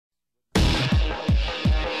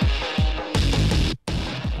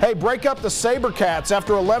Hey, break up the SaberCats.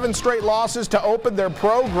 After 11 straight losses to open their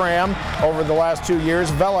program over the last 2 years,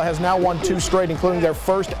 Vela has now won 2 straight, including their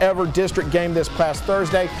first ever district game this past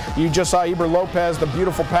Thursday. You just saw Eber Lopez, the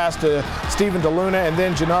beautiful pass to Steven DeLuna, and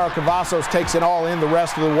then Gennaro Cavazos takes it all in the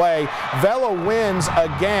rest of the way. Vela wins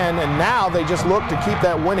again, and now they just look to keep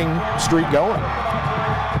that winning streak going.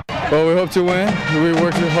 Well, we hope to win. We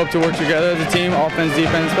hope to work together as a team, offense,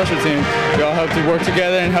 defense, special team. We all hope to work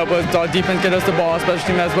together and help us, our defense, get us the ball, special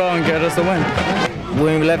team as well, and get us the win.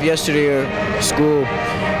 When we left yesterday at school,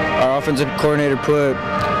 our offensive coordinator put,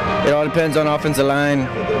 it all depends on offensive line,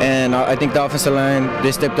 and I think the offensive line,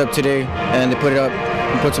 they stepped up today, and they put it up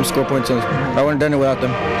and put some score points in. I wouldn't have done it without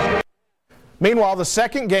them. Meanwhile, the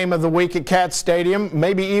second game of the week at Cat Stadium,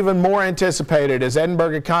 maybe even more anticipated, as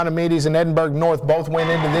Edinburgh Economides and Edinburgh North both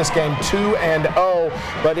went into this game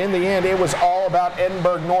 2-0, but in the end it was all about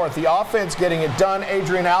Edinburgh North. The offense getting it done.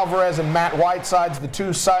 Adrian Alvarez and Matt Whiteside's the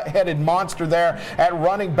two-headed monster there at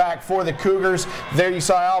running back for the Cougars. There you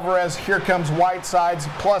saw Alvarez, here comes Whitesides,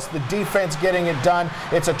 plus the defense getting it done.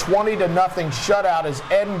 It's a 20-0 shutout as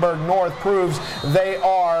Edinburgh North proves they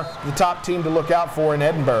are the top team to look out for in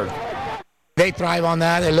Edinburgh. They thrive on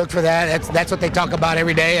that. They look for that. That's what they talk about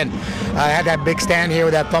every day. And I had that big stand here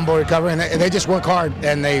with that fumble recovery, and they just work hard,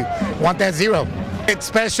 and they want that 0. It's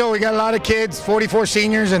special. We got a lot of kids, 44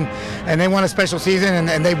 seniors, and they want a special season,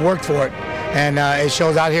 and they've worked for it. And it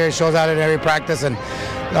shows out here. It shows out in every practice. And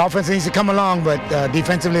the offense needs to come along, but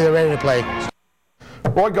defensively they're ready to play.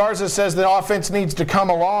 Roy Garza says the offense needs to come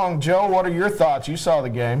along. Joe, what are your thoughts? You saw the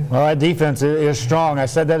game. Well, that defense is strong. I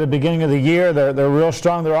said that at the beginning of the year. They're real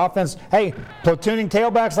strong. Their offense, hey, platooning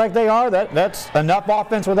tailbacks like they are, that's enough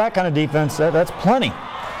offense with that kind of defense. That's plenty.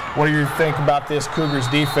 What do you think about this Cougars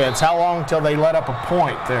defense? How long until they let up a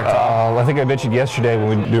point there, Tom? I think I mentioned yesterday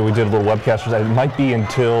when we did a little webcast, it might be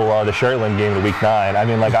until the Sherryland game in week 9. I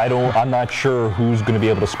mean, like, I'm not sure who's going to be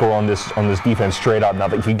able to score on this defense straight up. Now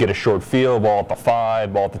that if you get a short field, ball at the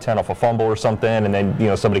 5, ball at the 10 off a fumble or something, and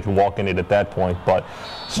then somebody can walk in it at that point. But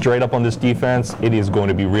straight up on this defense, it is going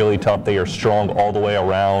to be really tough. They are strong all the way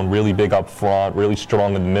around, really big up front, really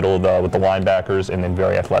strong in the middle with the linebackers, and then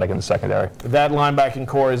very athletic in the secondary. That linebacking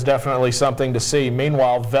core is definitely something to see.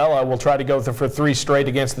 Meanwhile, Vela will try to go for 3 straight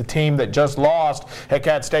against the team that just lost at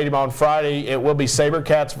Cat Stadium on Friday. It will be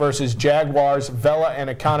SaberCats versus Jaguars, Vela and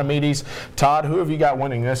Economides. Todd, who have you got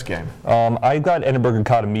winning this game? I've got Edinburgh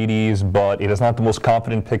Economides, but it is not the most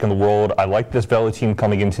confident pick in the world. I like this Vela team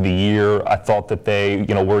coming into the year. I thought that they,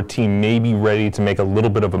 were a team maybe ready to make a little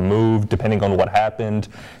bit of a move depending on what happened.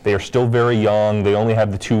 They are still very young. They only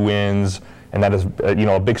have the 2 wins. And that is,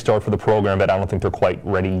 a big start for the program, but I don't think they're quite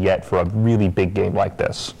ready yet for a really big game like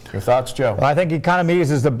this. Your thoughts, Joe? Well, I think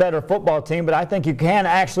Economides is the better football team, but I think you can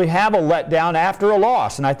actually have a letdown after a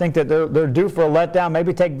loss. And I think that they're due for a letdown.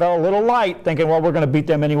 Maybe take Vela a little light, thinking, well, we're going to beat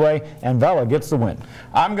them anyway, and Vela gets the win.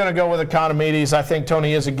 I'm going to go with Economides. I think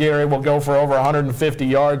Tony Izaguirre will go for over 150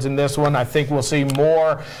 yards in this one. I think we'll see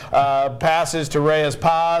more passes to Reyes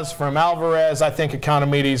Paz from Alvarez. I think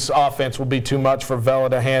Economides' offense will be too much for Vela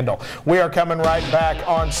to handle. We are coming right back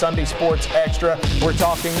on Sunday Sports Extra. We're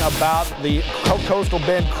talking about the Coastal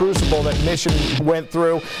Bend Crucible that Mission went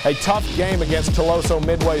through. A tough game against Toloso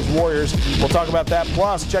Midway's Warriors. We'll talk about that.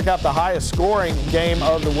 Plus, check out the highest scoring game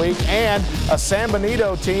of the week and a San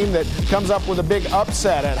Benito team that comes up with a big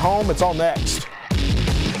upset at home. It's all next.